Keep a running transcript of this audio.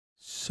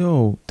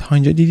تا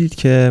اینجا دیدید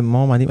که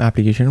ما اومدیم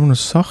اپلیکیشنمون رو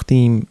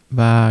ساختیم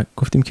و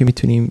گفتیم که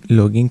میتونیم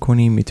لوگین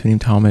کنیم، میتونیم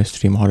تمام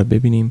استریم ها رو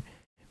ببینیم،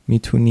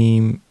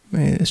 میتونیم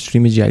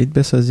استریم جدید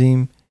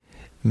بسازیم،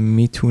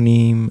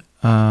 میتونیم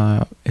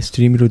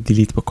استریم رو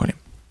دیلیت بکنیم.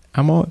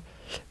 اما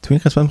تو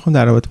این قسمت میخوام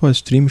در رابطه با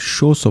استریم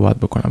شو صحبت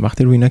بکنم.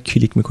 وقتی روی اینا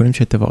کلیک میکنیم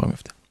چه اتفاقی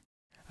میفته؟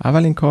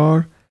 اول این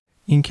کار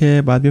این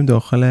که باید بریم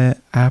داخل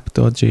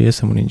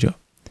app.js مون اینجا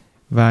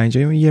و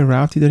اینجا یه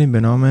راوتی داریم به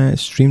نام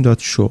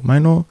stream.show. من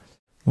اینو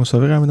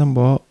مساوی قرار میدم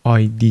با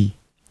ID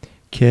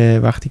که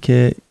وقتی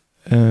که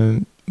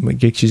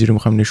یک چیزی رو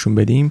میخوایم نشون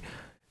بدیم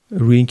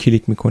روی این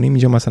کلیک میکنیم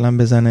اینجا مثلا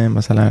بزنه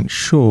مثلا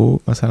شو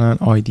مثلا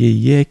ID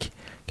 1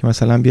 که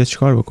مثلا بیاد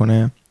چیکار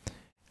بکنه،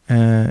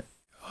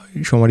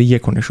 شماره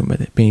 1 رو نشون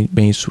بده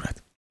به این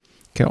صورت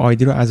که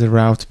ID رو از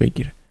راوت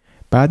بگیره.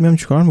 بعد میام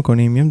چیکار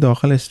میکنیم؟ میام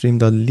داخل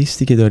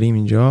stream.list که داریم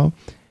اینجا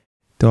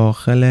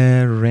داخل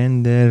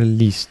رندر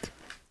لیست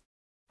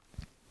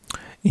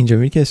اینجا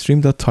میگه که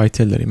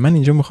stream.title داریم. من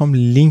اینجا میخوام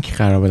لینک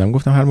قرار بدم.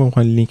 گفتم هر موقع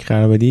میخواید لینک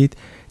قرار بدید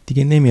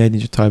دیگه نمیاید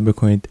اینجا تایپ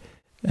بکنید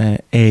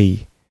A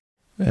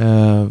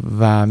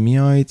و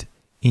میاید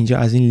اینجا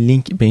از این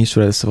لینک به این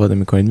صورت استفاده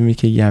میکنید. میبینید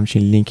که یه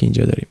همچین لینک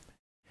اینجا داریم.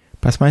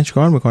 پس من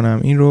چیکار میکنم؟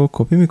 این رو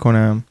کپی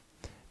میکنم،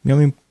 میام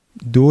این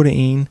دور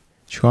این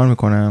چیکار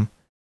میکنم؟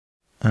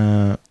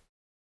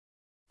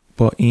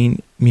 با این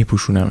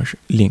میپوشونمش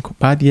لینک.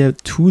 بعد یه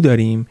تو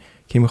داریم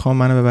که میخوام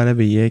منو ببره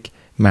به یک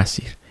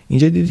مسیر.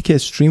 اینجا دیدید که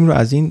استریم رو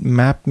از این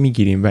مپ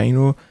میگیریم و این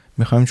رو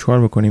میخوایم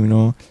چیکار بکنیم؟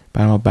 اینو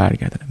برای ما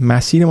برگردونه.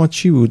 مسیر ما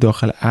چی بود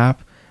داخل اپ؟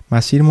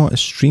 مسیر ما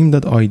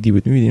stream.id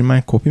بود. میبینید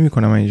من کپی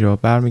میکنم اینجا،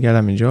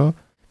 برمیگردم اینجا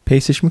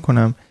پیستش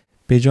میکنم،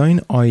 به جای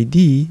این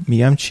آیدی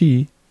میگم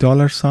چی؟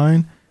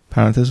 $،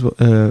 پرانتز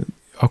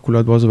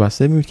آکولات باز و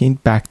بسته. میبینید که این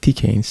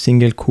بکتیکه، این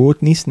سینگل کوت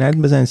نیست،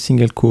 نرید بزنید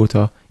سینگل کوت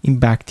ها، این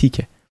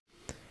بکتیکه.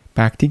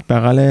 بکتیک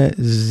بغل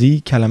زی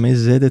کلمه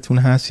زدتون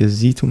هست یا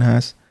زیتون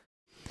هست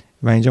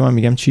و اینجا من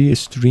میگم چی؟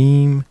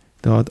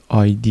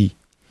 stream.id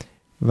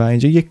و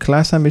اینجا یک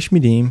کلاس هم بهش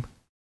میدیم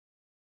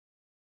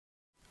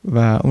و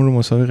اون رو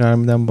مساوی قرار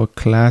میدم با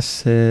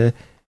کلاس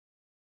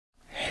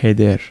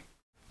هدر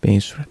به این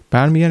صورت.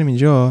 برمیگردیم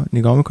اینجا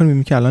نگاه میکنیم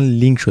میبینیم که الان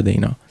لینک شده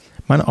اینا.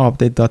 من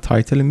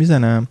update.title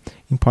میزنم،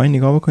 این پایین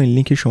نگاه بکنید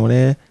لینک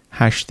شماره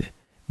 8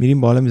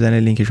 میریم بالا میزنه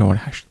لینک شماره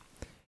 8.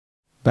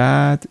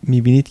 بعد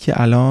میبینید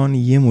که الان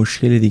یه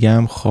مشکل دیگه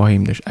هم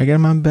خواهیم داشت. اگر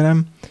من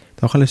برم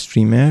داخل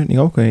استریمر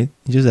نگاه بکنید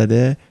اینجا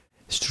زده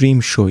استریم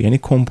شو، یعنی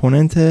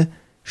کامپوننت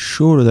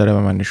شو رو داره به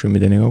من نشون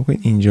میده. نگاه بکنید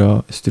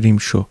اینجا استریم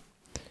شو.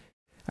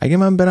 اگه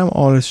من برم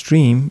آل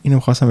استریم، اینو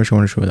خواستم به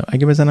شما نشون بدم،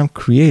 اگه بزنم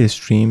کرییت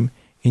استریم،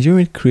 اینجا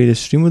میبینید کرییت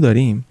استریم رو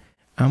داریم،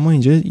 اما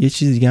اینجا یه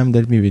چیز دیگه هم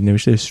دارید میبینید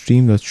نوشته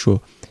stream.show.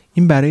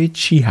 این برای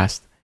چی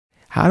هست؟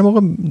 هر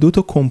موقع دو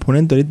تا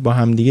کامپوننت دارید با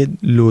هم دیگه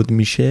لود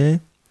میشه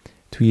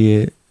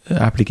توی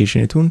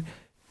اپلیکیشنتون،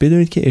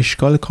 بدونید که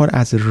اشکال کار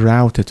از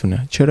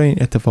راوتتونه. چرا این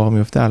اتفاق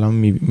میفته الان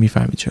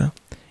میفهمید چرا.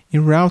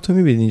 این راوت رو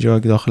میبینید اینجا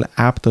که داخل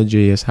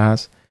app.js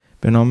هست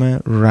به نام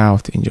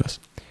راوت اینجاست.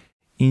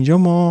 اینجا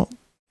ما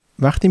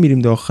وقتی میریم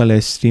داخل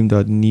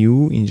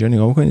stream.new اینجا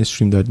نگاه میکنید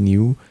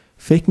stream.new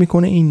فکر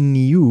میکنه این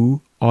نیو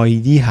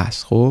آیدی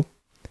هست. خب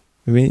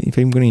ببینید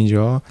فکر میکنه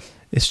اینجا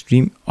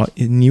stream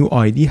new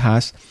آیدی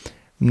هست.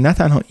 نه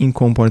تنها این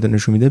کامپوننت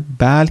نشون میده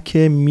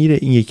بلکه میره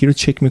این یکی رو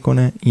چک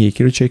میکنه، این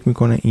یکی رو چک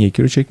میکنه، این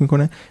یکی رو چک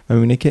میکنه و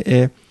میبینه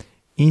که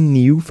این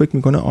نیو فکر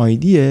میکنه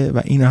آیدیه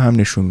و اینو هم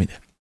نشون میده.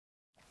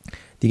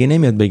 دیگه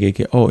نمیاد بگه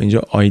که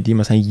اینجا آیدی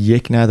مثلا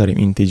 1 نداریم،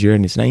 اینتیجر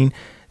نیست. نه، این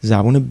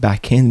زبان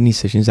بک اند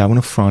نیستش، این زبان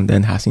فرانت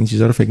اند هست. این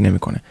چیزا رو فکر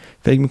نمیکنه.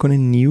 فکر میکنه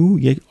نیو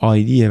یک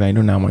آیدیه و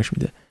اینو نمایش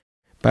میده.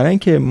 برای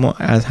اینکه ما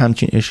از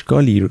همچین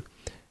اشکالی رو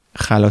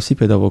خلاصی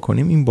پیدا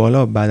بکنیم، این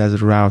بالا بعد از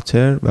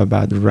راوتر و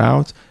بعد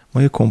راوت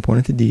ما یه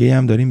کامپوننت دیگه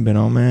هم داریم به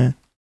نام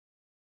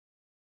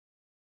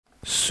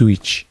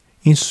سویچ.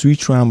 این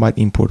سویچ رو هم باید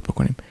ایمپورت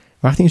بکنیم.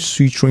 وقتی این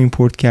سویچ رو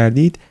ایمپورت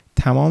کردید،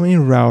 تمام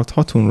این راوت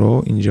هاتون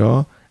رو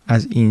اینجا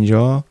از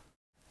اینجا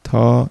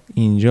تا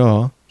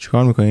اینجا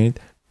چیکار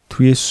میکنید؟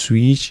 توی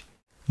سویچ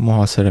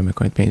محاصره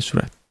میکنید به این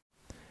صورت.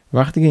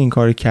 وقتی که این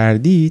کار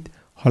کردید،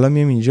 حالا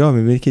میام اینجا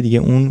میبینید که دیگه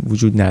اون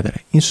وجود نداره.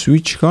 این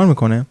سویچ چیکار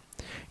میکنه؟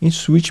 این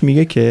سویچ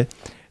میگه که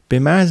به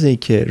محض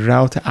اینکه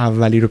راوت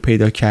اولی رو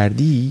پیدا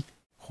کردی،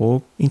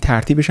 خب این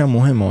ترتیبش هم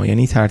مهمه،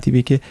 یعنی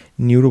ترتیبی که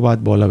نیو رو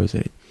باید بالا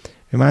بذارید.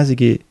 به محض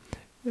اینکه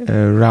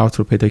راوت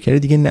رو پیدا کردی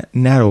دیگه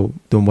نرو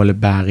دنبال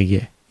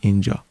بقیه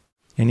اینجا،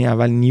 یعنی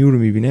اول نیو رو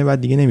میبینه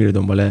بعد دیگه نمیره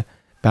دنبال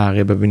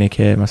بقیه ببینه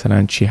که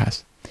مثلا چی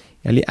هست.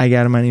 یعنی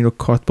اگر من این رو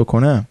کات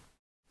بکنم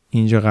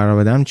اینجا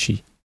قرار بدم چی؟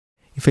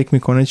 این فکر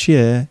میکنه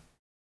چیه؟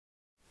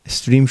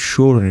 استریم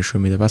شو رو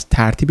نشون میده. پس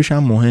ترتیبش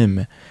هم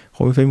مهمه.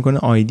 خب این فکر میکنه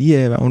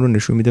آیدیه و اون رو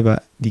نشون میده و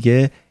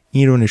دیگه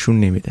این رو نشون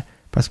نمیده.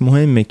 پس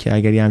مهمه که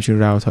اگر یه همچین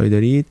راوت هایی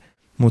دارید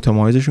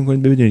متمایزشون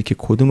کنید، ببینید که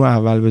کدوم رو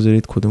اول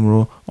بذارید کدوم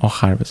رو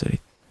آخر بذارید.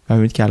 و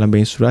ببینید که الان به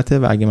این صورته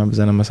و اگه من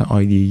بزنم مثلا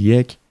آیدی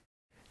 1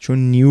 چون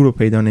نیو رو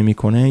پیدا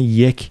نمیکنه،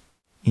 1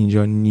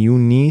 اینجا نیو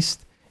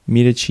نیست،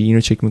 میره چی؟ این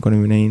رو چک میکنه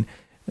میبینه این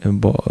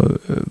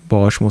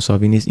باهاش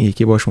مساوی نیست، این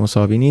یکی باهاش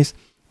مساوی نیست،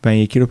 و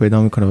این یکی رو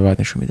پیدا میکنه و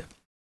بعد نشون میده.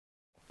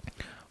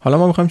 حالا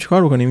ما میخوایم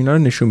چیکار بکنیم؟ اینا رو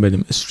نشون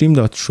بدیم.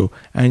 stream.show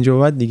اینجا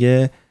بعد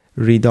دیگه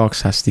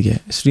ریداکس هست دیگه.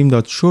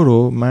 stream.show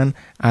رو من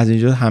از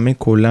اینجا همه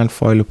کلا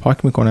فایل رو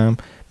پاک میکنم.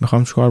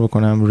 میخوام چیکار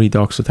بکنم؟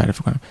 ریداکس رو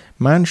تعریف کنم.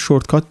 من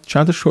شورتکات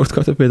چند تا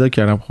شورتکات رو پیدا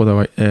کردم،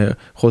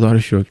 خدا رو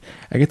شکر.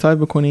 اگه تایپ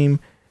بکنیم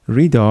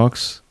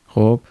ریداکس،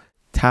 خب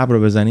تب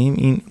رو بزنیم،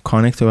 این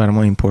کانکت رو برای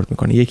ما ایمپورت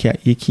میکنه.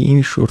 یکی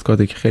این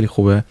شورتکاته که خیلی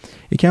خوبه.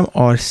 یکی هم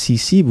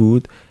RCC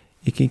بود،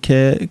 یکی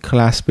که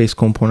کلاس بیس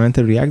کامپوننت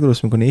ریاکت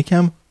درست میکنه، یکی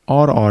هم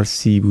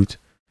RRC بود.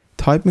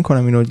 تایپ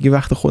میکنم اینو دیگه،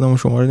 وقت خودمو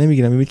شما رو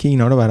نمیگیرم. میبینید که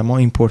اینا رو برای ما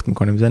ایمپورت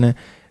میکنه، میزنه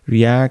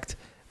ریاکت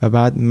و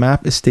بعد مپ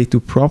استیت تو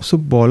پراپس رو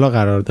بالا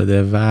قرار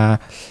داده و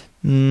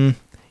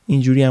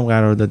اینجوری هم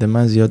قرار داده.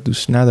 من زیاد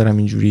دوست ندارم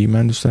اینجوری،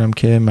 من دوست دارم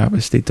که مپ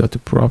استیت تو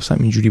پراپس هم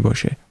اینجوری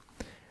باشه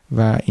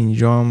و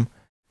اینجام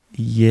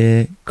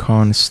یه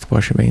کانست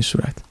باشه به این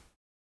صورت.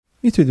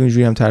 میتونید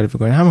اونجوری هم تعریف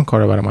کنید، همون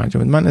کارا برای من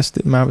انجام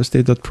بدید. من map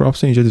state dot props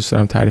رو اینجا دوست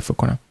دارم تعریف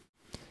کنم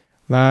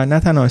و نه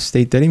تنها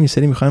استیت داریم، این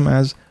سری میخوایم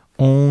از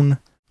اون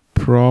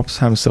props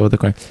هم استفاده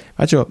کنیم.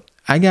 بچه‌ها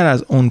اگر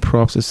از اون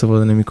props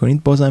استفاده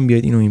نمی‌کنید بازم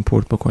بیاید اینو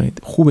ایمپورت بکنید.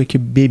 خوبه که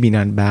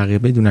ببینن بقیه،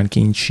 بدونن که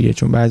این چیه،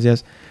 چون بعضی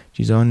از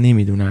چیزا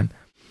نمیدونن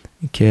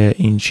که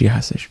این چی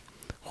هستش.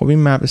 خب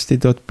این map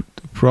state dot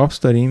props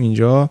داریم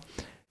اینجا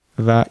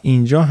و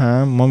اینجا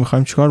هم ما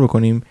میخوایم چیکار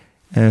بکنیم؟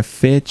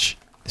 fetch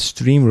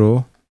stream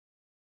رو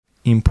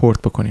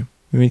ایمپورت بکنیم.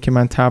 میبینید که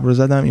من تب رو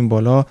زدم این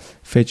بالا،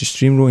 fetch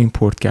stream رو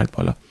ایمپورت کرد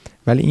بالا،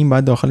 ولی این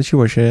باید داخل چی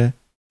باشه؟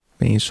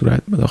 به این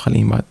صورت داخل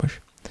این باید باشه.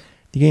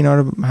 دیگه اینا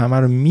رو همه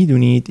رو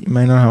میدونید،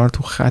 من اینا رو همه رو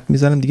تو خط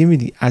میذارم دیگه.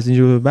 میبینید از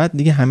اینجا به بعد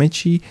دیگه همه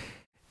چی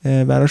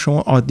برای شما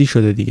عادی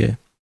شده دیگه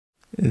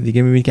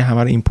میبینید که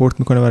همه رو ایمپورت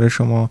میکنه برای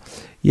شما.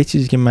 یه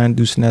چیزی که من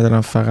دوست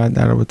ندارم فقط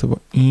در رابطه با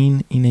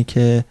اینه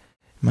که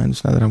من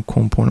دوست ندارم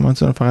کامپوننت، من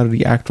دوست دارم فقط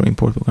ریاکت رو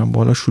ایمپورت بکنم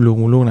بالا، شلوغ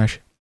ملوغ نشه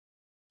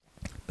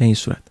به این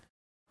صورت.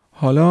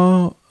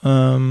 حالا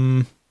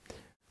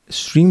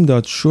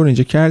stream.show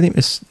اینجا کردیم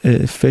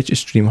fetch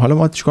stream. حالا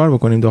ما چیکار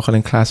بکنیم داخل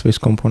این class based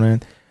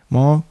component؟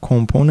 ما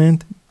component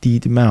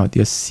did mount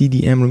یا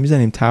CDM رو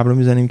میزنیم، تب رو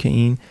میزنیم که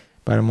این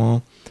برای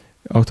ما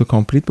auto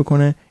complete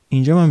بکنه.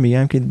 اینجا من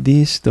میگم که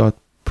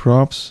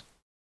this.props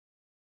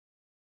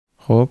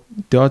خب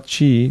dot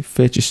چی؟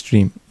 fetch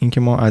stream. این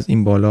که ما از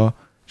این بالا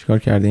چیکار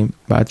کردیم؟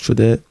 بعد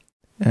شده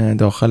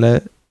داخل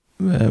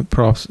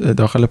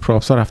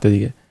props ها رفته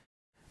دیگه.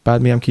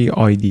 بعد میگم که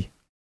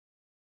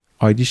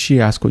ID چی؟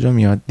 از کجا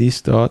میاد؟ this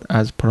dot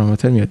از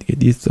پارامتر میاد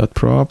دیگه. this dot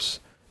props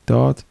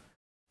dot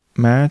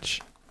match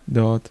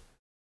dot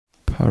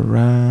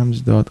params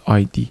dot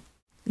id.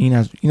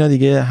 اینا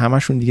دیگه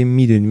همشون دیگه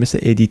میدونید مثل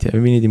ادیته.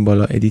 ببینید این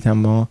بالا ادیت هم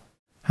ما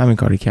همین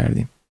کاری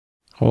کردیم.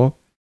 خب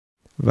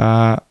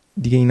و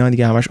دیگه اینا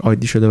دیگه همش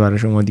آیدی شده برای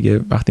شما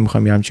دیگه. وقتی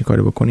میخوایم یه همچین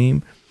کاری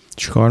بکنیم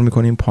چیکار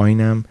میکنیم؟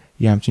 پایینم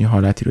یه همچین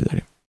حالتی رو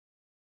داریم.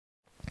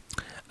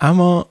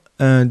 اما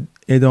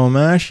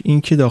ادامهش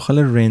این که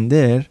داخل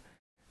رندر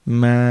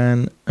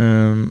من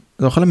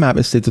داخل مپ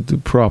استیت تو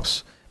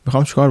پراپس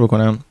میخوام چیکار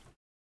بکنم؟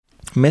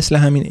 مثل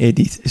همین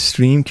ادیت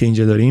استریم که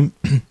اینجا داریم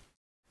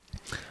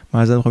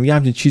مثلا میخوام یه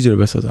همچین چیزی رو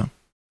بسازم.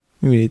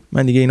 میبینید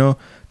من دیگه اینو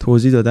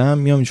توضیح دادم،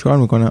 میام چیکار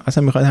میکنم؟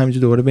 اصلا میخواید همینجا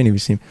دوباره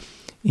بنویسیم.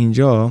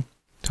 اینجا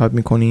تایپ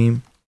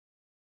میکنیم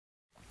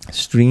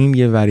استریم،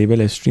 یه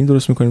وریبل استریم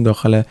درست میکنیم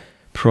داخل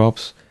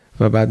پراپس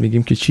و بعد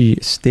میگیم که چی؟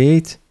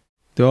 state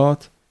dot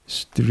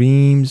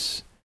streams.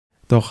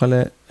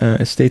 داخل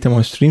استیت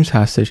ما streams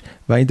هستش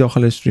و این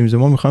داخل streams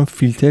ما میخوایم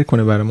فیلتر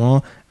کنه برای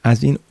ما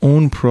از این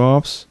اون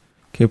پراپس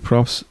که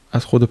پراپس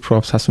از خود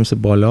پراپس هست مثل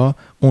بالا،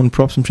 اون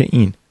پراپس میشه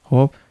این.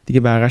 خب دیگه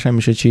بقیه‌اش هم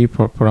میشه چی؟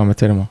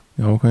 پارامتر ما.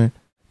 نگاه کنید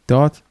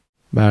دات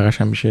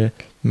بقیه‌اش هم میشه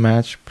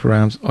match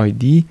params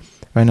id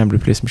و اینم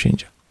ریپلیس میشه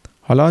اینجا.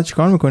 حالا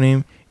چیکار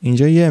میکنیم؟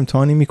 اینجا یه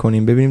امتحانی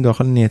میکنیم ببینیم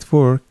داخل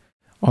نتورک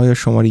آیا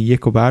شماره 1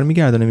 رو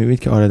برمیگردونه. میبینید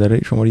که آره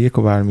داره شماره 1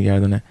 رو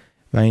برمیگردونه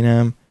و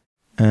اینم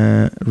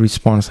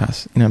ریسپانس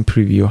هست، اینم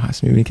پریویو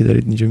هست. میبینید که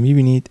دارید اینجا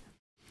میبینید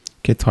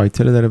که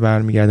تایتل داره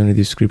برمیگردونه،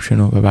 دیسکریپشن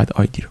رو و بعد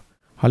آیدی رو.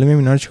 حالا میبینیم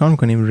اینا رو چیکار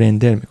میکنیم؟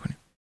 رندر میکنیم.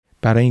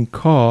 برای این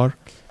کار،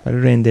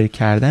 برای رندر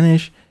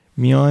کردنش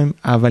میایم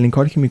اولین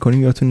کاری که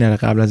میکنیم یادتون نره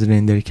قبل از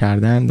رندر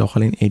کردن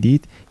داخل این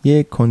ادیت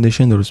یه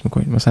کاندیشن درست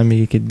میکنیم. مثلا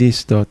میگه که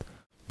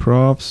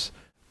this.props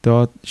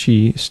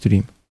چی؟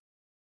 stream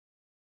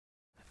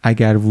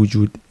اگر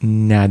وجود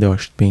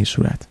نداشت به این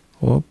صورت.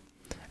 خب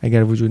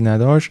اگر وجود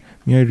نداشت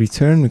میای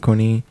ریترن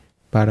میکنی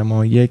برای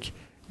ما یک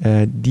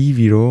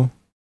دیوی رو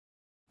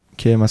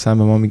که مثلا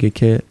به ما میگه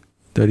که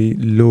داری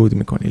لود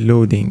میکنی،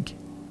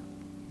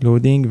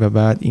 لودینگ و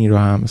بعد این رو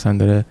هم مثلا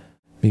داره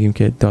میگیم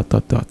که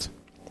دات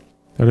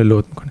داره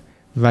لود میکنه.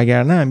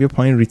 وگرنه هم بیا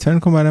پایین ریترن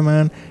کن برای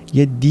من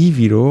یه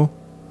دیوی رو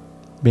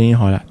به این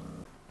حالت،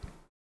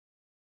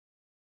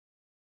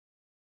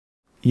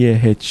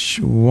 یه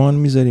h1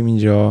 میذاریم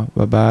اینجا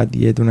و بعد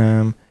یه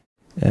دونم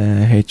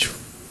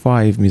h5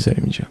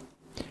 میذاریم اینجا.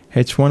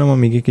 h1 ما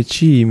میگه که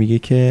چی؟ میگه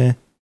که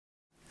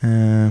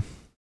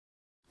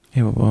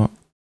ای بابا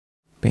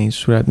به این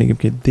صورت میگیم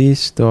که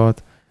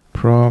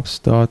this.props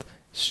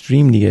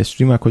استریم دیگه.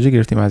 استریم از کجا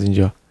گرفتیم؟ از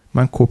اینجا.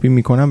 من کپی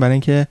میکنم برای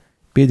اینکه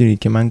بدونید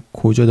که من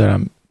کجا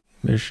دارم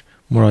بهش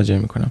مراجعه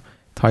میکنم.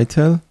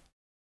 تایتل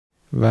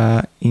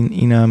و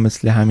این هم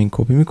مثل همین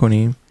کپی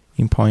میکنیم،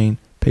 این پایین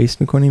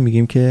پیست میکنیم،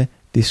 میگیم که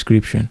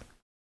description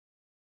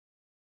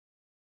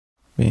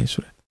به این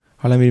صورت.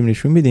 حالا میریم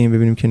نشون میدیم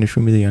ببینیم که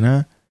نشون میده یا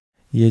نه.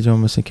 یه جا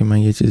مثلا که من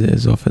یه چیز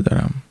اضافه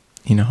دارم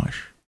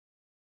اینهاش.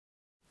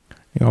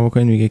 نگاه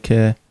بکنید میگه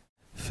که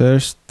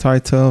first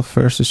title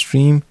first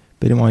stream،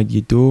 بریم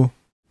آیدی 2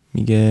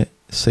 میگه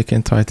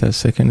second title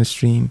second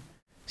stream،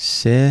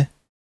 3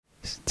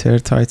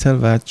 third title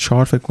و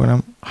 4 فکر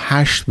کنم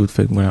 8 بود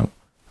فکر کنم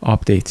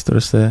update.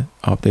 درسته؟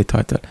 update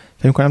title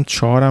فکر کنم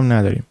 4 هم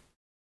نداریم.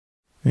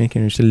 میبینید که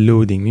نوشته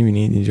loading.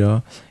 میبینید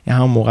اینجا این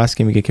همون موقع است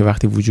که میگه که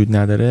وقتی وجود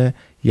نداره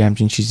یه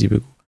همچین چیزی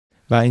بگو.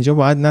 و اینجا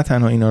باید نه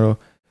تنها اینا رو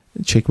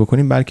چک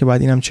بکنیم بلکه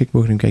باید اینم چک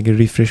بکنیم که اگه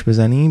ریفرش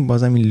بزنیم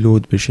بازم این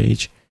لود بشه،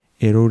 هیچ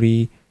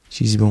اروری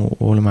چیزی به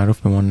قول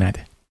معروف به ما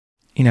نده.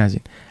 این از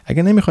این.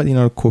 اگه نمیخواد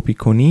اینا رو کپی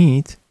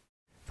کنید،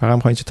 فقط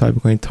میخواید چه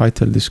تایپ کنید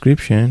تایتل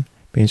دیسکریپشن،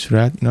 به این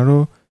صورت اینا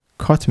رو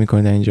کات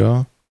میکنید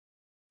اینجا.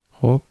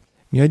 خب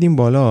میاد این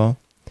بالا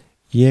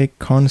یک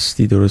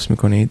کانستی درست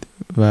میکنید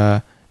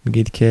و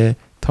میگید که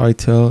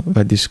تایتل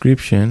و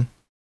دیسکریپشن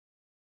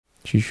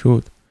چی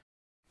شد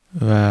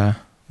و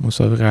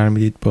مساوی قرار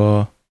میدید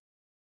با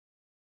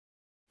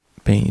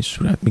به این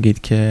صورت.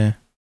 میگید که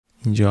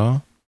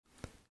اینجا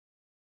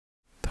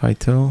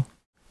تایتل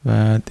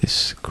و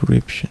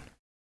دیسکریپشن.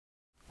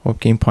 خب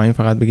که این پایین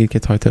فقط بگید که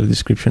تایتل و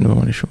دیسکریپشن رو به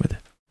ما نشون بده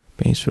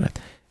به این صورت،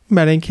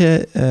 برای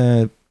اینکه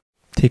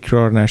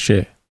تکرار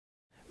نشه،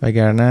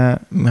 وگرنه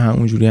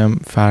اونجوری هم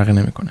فرق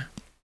نمیکنه.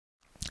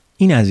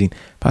 این از این.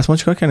 پس ما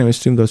چیکار کردیم؟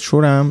 استریم دات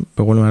شو هم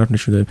به قول معروف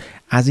نشون دادیم.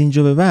 از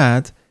اینجا به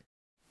بعد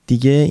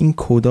دیگه این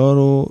کدا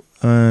رو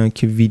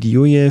که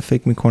ویدیوی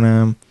فکر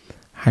میکنم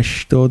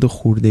 80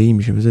 خورده‌ای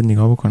میشه، بذار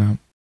نگاه بکنم،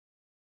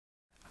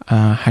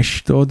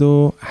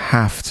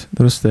 87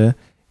 درسته؟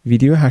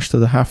 ویدیو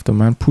 87 رو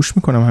من پوش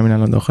میکنم همین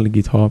الان داخل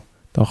گیت هاب،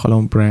 داخل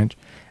اون برنچ.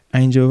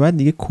 اینجا بعد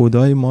دیگه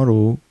کدای ما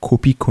رو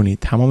کپی کنید.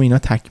 تمام اینا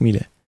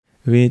تکمیله.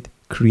 ببینید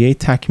create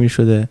تکمیل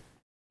شده،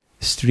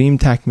 stream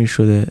تکمیل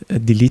شده،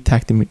 delete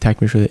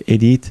تکمیل شده،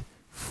 edit،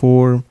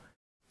 form،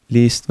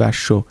 list و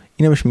show.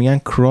 اینا بهش میگن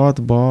کراد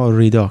با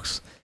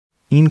ریداکس.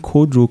 این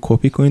کد رو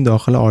کپی کنید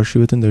داخل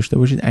آرشیوتون داشته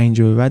باشید.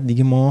 اینجا به بعد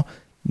دیگه ما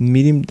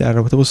میریم در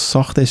رابطه با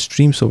ساخت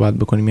استریم صحبت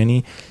بکنیم،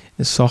 یعنی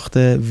ساخت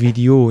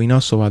ویدیو اینا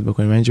صحبت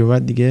بکنیم. اینجا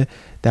بعد دیگه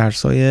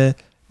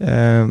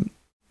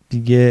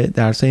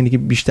درسای اینه که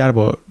بیشتر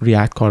با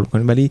ریاکت کار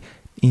بکنیم، ولی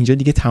اینجا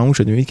دیگه تموم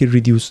شد. میبینید که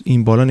ریدیوس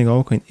این بالا نگاه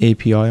بکنید،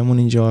 API مون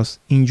اینجاست.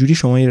 اینجوری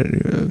شما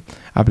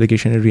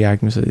اپلیکیشن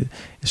ریاکت میسازید.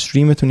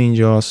 استریمتون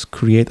اینجاست،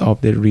 create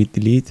update read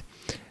delete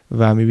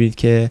و میبینید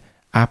که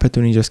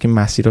اپتون اینجاست که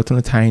مسیراتون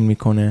رو تعیین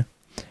میکنه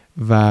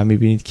و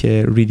میبینید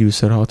که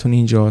ریدیوسر هاتون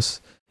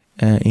اینجاست،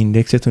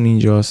 ایندکستون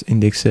اینجاست،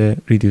 ایندکس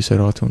ریدیوسر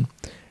هاتون،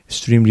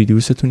 استریم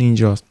ریدیوستون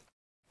اینجاست،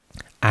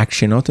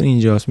 اکشناتون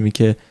اینجاست. میبینید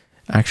که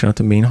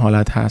اکشناتون به این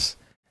حالت هست.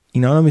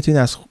 اینا رو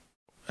میتونید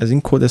از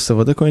این کد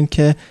استفاده کنید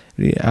که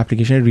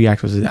اپلیکیشن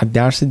ریاکت بسازید. از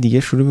درس دیگه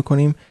شروع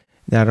میکنیم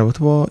در رابطه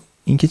با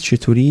اینکه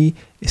چطوری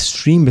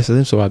استریم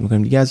بسازیم صحبت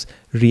میکنیم. دیگه از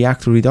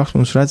ریاکت و ریداکس به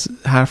اون صورت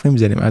حرف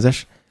نمیزنیم،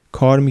 ازش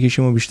کار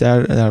میکشیم و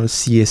بیشتر در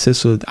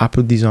CSS و اپ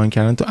رو دیزاین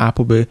کردن تا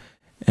اپ رو به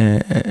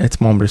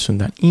اتمام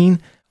رسوندن. این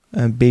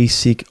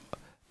بیسیک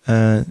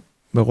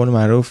به قول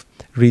معروف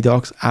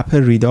ریداکس، اپ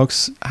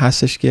ریداکس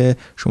هستش که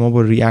شما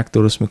با ریاکت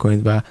درست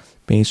میکنید و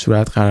به این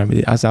صورت قرار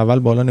میدید. از اول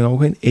بالا نگاه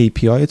میکنید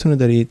API تون رو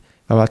دارید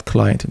و بعد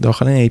کلاینت.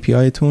 داخل این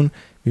API تون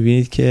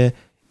میبینید که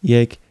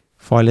یک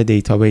فایل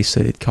دیتابیس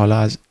دارید که حالا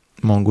از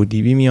مانگو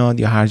دی بی میاد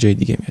یا هر جای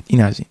دیگه میاد.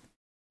 این از این.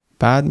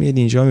 بعد میاد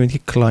اینجا میبینید که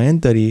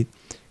کلاینت دارید،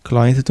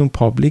 کلاینتتون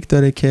پابلیک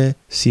داره که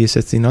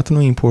CSS ایناتون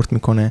رو ایمپورت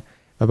میکنه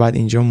و بعد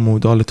اینجا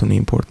مودالتون رو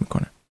ایمپورت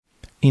میکنه.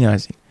 این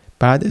از این.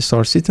 بعد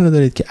استارسیتون رو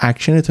دارید که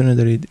اکشنتون رو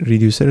دارید،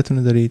 ریدیوسرتون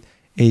رو دارید،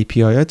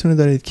 API تون رو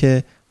دارید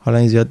که حالا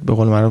این زیاد به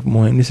قول معروف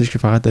مهم نیستش که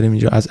فقط داریم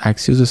اینجا از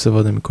اکسیوز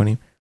استفاده میکنیم.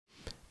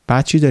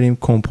 بعد چی داریم؟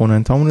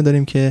 کامپوننت هامون رو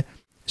داریم که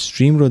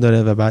استریم رو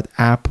داره و بعد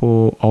اپ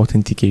و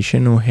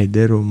آتنتیکیشن و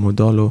هدر و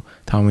مودال و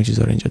تمام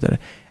چیزا رو اینجا داره.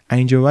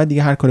 اینجا بعد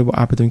دیگه هر کاری با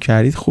اپتون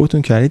کردید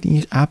خودتون کردید،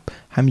 این اپ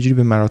همینجوری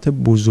به مراتب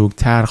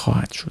بزرگتر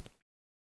خواهد شد.